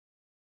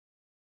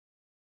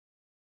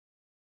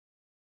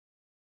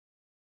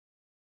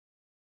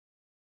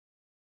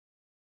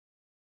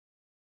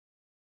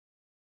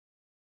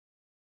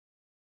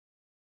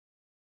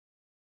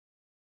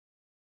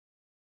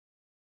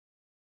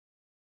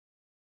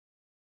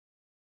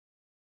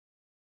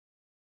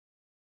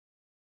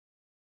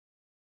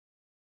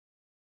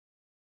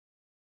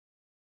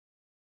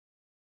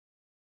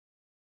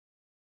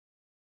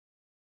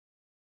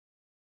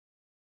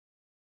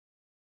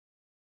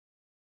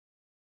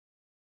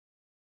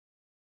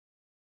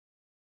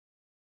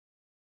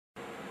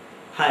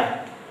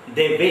Hi.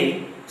 The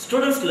way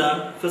students learn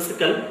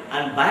physical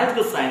and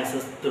biological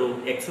sciences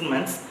through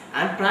experiments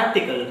and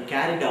practical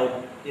carried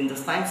out in the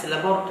science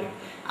laboratory.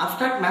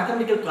 Abstract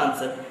mathematical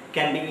concepts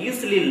can be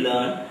easily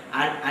learned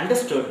and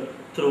understood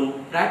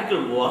through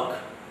practical work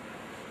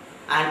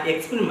and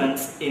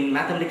experiments in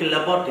mathematical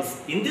laboratories.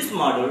 In this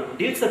module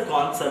deals the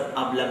concept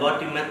of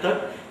laboratory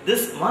method.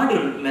 This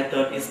module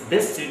method is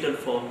best suited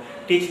for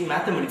teaching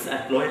mathematics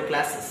at lower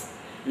classes.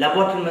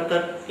 Laboratory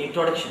method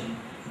introduction.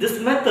 This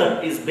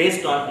method is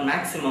based on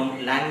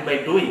maximum learning by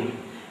doing.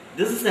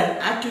 This is an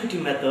activity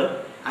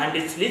method and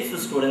it leads the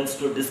students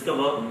to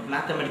discover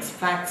mathematics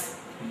facts.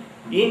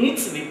 In it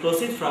we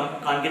proceed from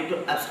concrete to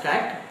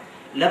abstract.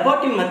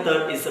 Laboratory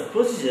method is a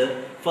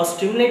procedure for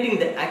stimulating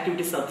the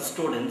activities of the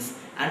students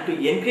and to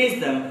encourage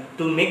them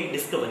to make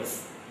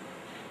discoveries.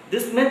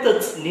 This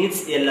method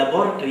needs a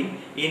laboratory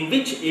in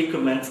which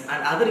equipments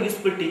and other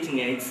useful teaching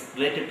aids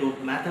related to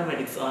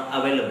mathematics are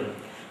available.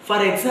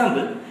 For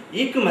example,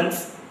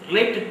 equipments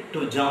related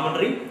to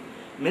geometry,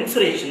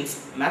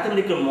 mensurations,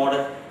 mathematical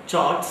model,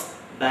 charts,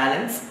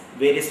 balance,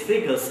 various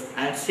figures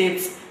and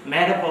shapes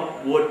made up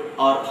of wood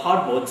or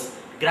hardboards,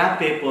 graph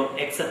paper,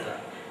 etc.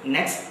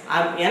 Next,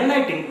 I am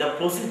enlightening the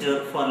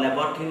procedure for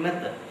laboratory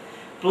method.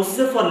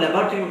 Procedure for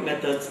laboratory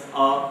methods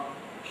are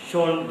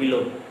shown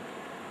below.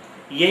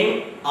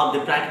 Aim of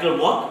the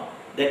practical work.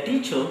 The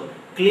teacher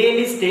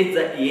clearly states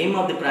the aim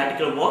of the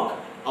practical work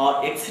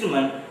or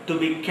experiment to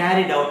be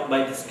carried out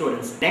by the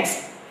students.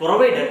 Next,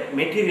 provided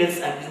materials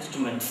and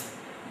instruments.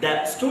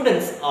 The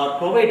students are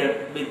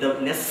provided with the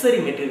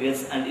necessary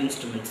materials and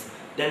instruments.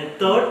 Then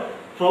third,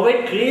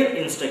 provide clear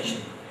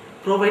instruction.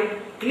 Provide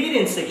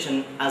clear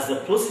instruction as the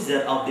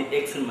procedure of the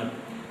experiment.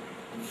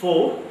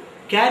 4.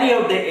 Carry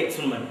out the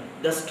experiment.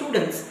 The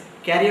students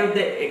carry out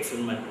the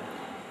experiment.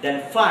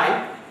 Then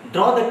 5.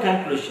 Draw the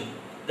conclusion.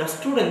 The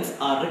students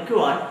are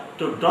required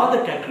to draw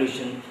the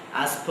conclusion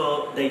as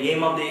per the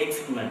aim of the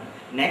experiment.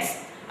 Next,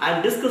 I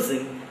am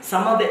discussing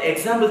some of the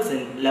examples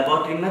in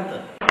laboratory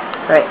method.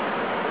 Right.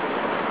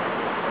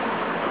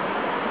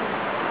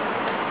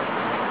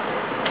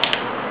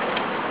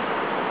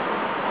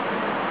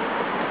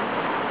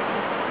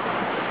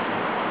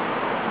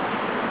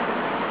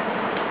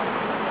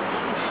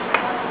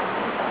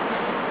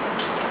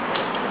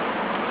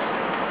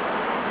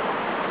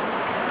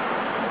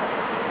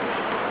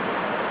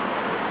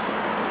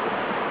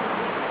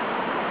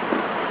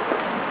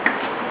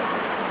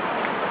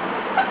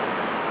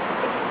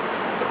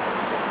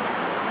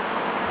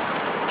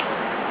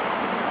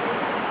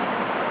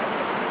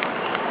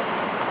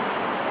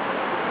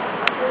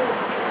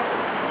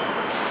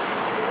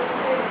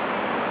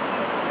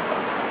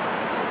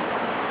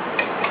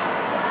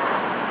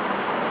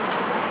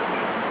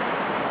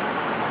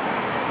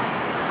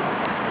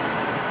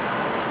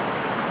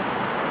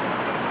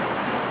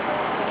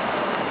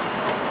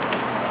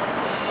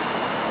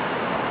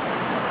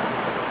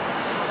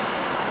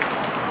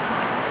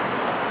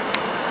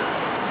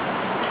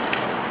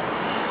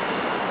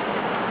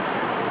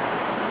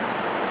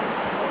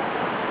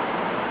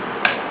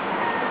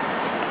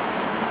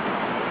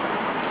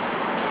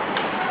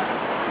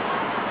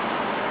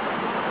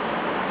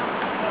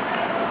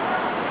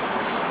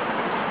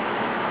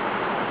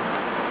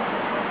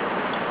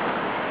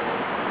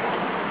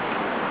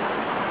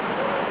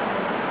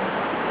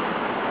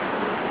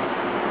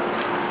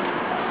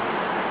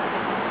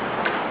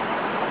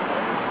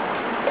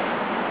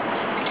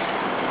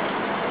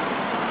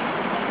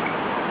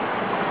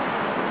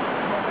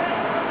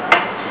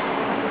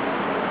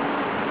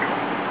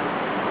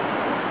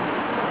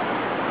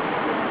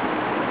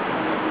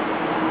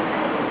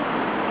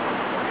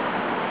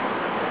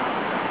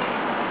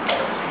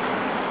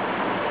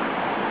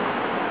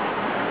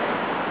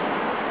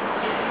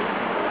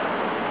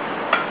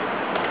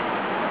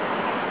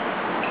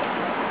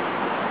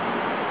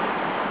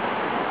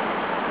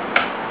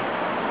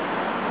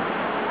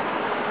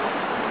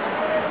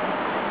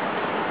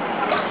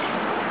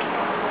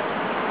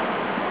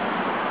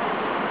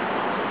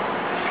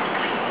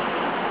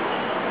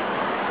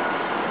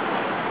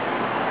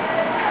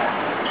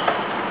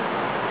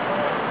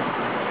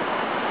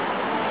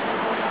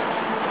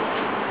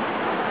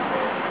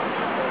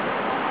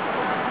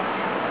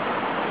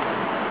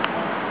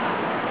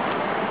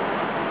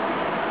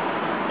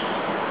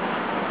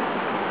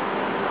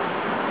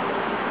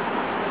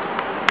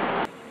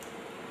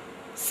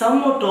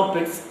 Some more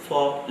topics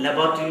for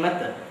laboratory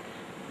method.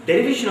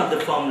 Derivation of the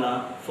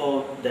formula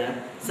for the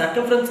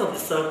circumference of the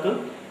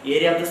circle,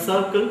 area of the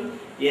circle,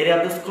 area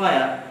of the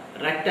square,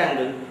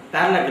 rectangle,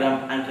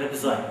 parallelogram and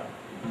trapezoid.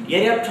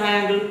 Area of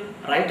triangle,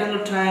 right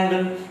angle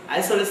triangle,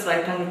 isosceles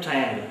right angle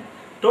triangle.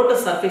 Total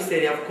surface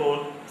area of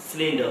cone,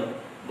 cylinder.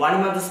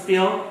 Volume of the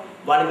sphere,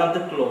 volume of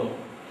the cone.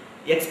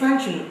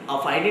 Expansion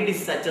of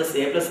identities such as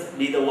a plus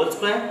b the whole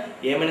square,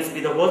 a minus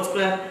b the whole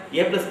square,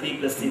 a plus b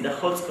plus c the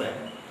whole square.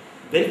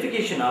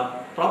 Verification of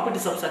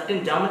properties of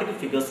certain geometric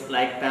figures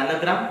like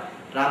parallelogram,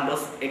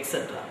 rhombus,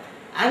 etc.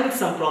 And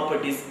some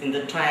properties in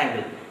the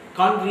triangle,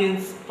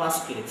 congruence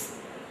postulates.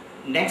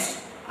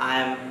 Next, I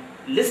am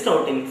list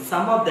out in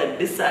some of the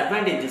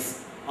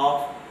disadvantages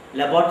of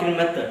laboratory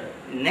method.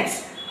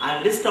 Next, I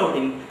am list out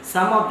in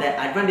some of the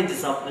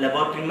advantages of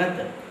laboratory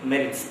method.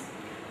 Merits.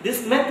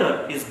 This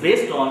method is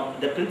based on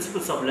the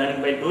principles of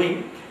learning by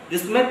doing.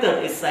 This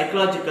method is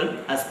psychological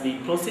as we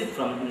proceed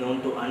from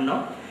known to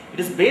unknown. It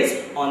is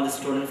based on the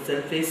student's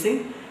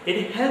self-facing.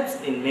 It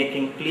helps in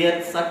making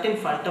clear certain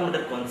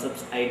fundamental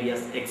concepts,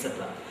 ideas,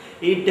 etc.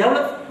 It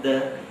develops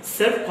the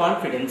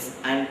self-confidence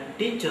and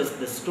teaches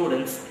the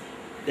students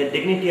the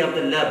dignity of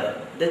the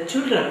labor. The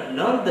children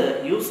learn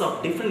the use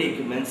of different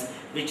equipments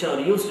which are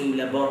used in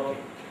laboratory.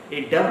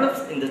 It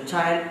develops in the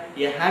child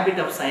a habit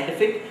of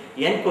scientific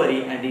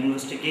inquiry and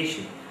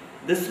investigation.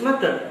 This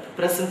method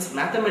presents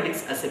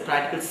mathematics as a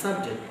practical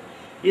subject.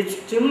 It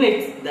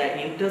stimulates the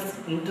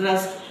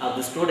interest of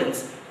the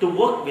students to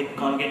work with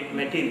concrete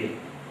material.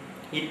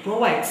 It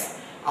provides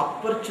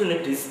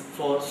opportunities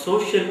for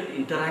social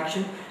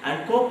interaction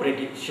and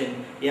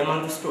cooperation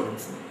among the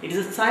students. It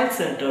is a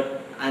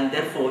child-centered and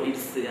therefore it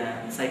is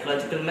a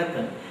psychological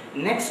method.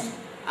 Next,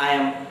 I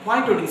am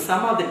pointing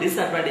some of the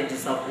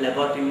disadvantages of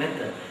laboratory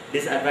method.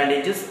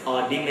 Disadvantages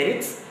or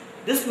demerits.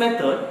 This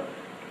method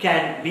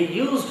can be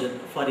used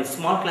for a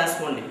small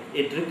class only.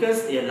 It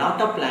requires a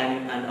lot of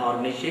planning and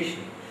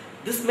organization.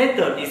 This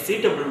method is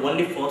suitable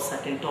only for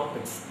certain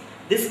topics.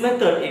 This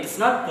method, it is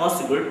not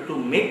possible to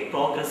make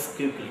progress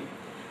quickly.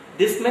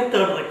 This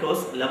method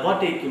requires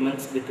laboratory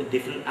equipments with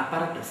different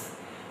apparatus.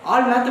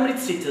 All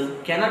mathematics teachers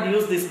cannot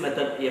use this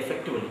method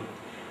effectively.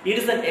 It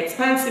is an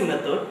expansive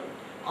method.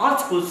 All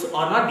schools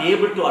are not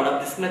able to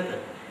adopt this method.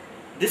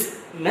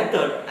 This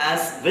method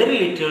has very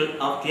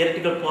little of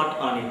theoretical part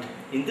on it.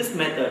 In this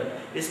method,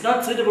 it is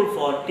not suitable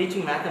for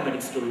teaching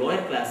mathematics to lower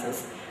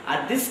classes.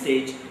 At this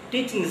stage,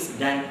 teaching is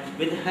done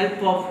with the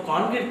help of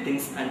concrete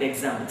things and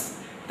examples.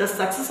 The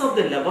success of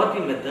the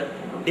laboratory method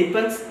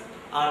depends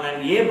on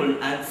an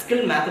able and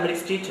skilled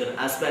mathematics teacher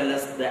as well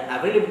as the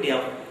availability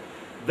of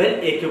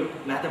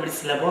well-equipped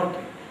mathematics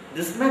laboratory.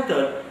 This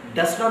method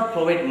does not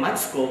provide much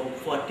scope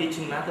for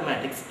teaching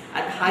mathematics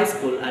at high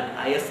school and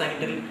higher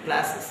secondary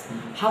classes.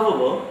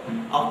 However,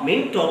 of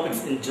many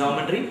topics in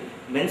geometry,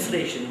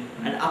 mensuration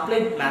and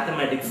applied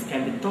mathematics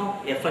can be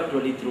taught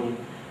effectively through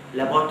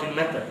laboratory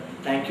method.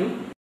 Thank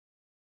you.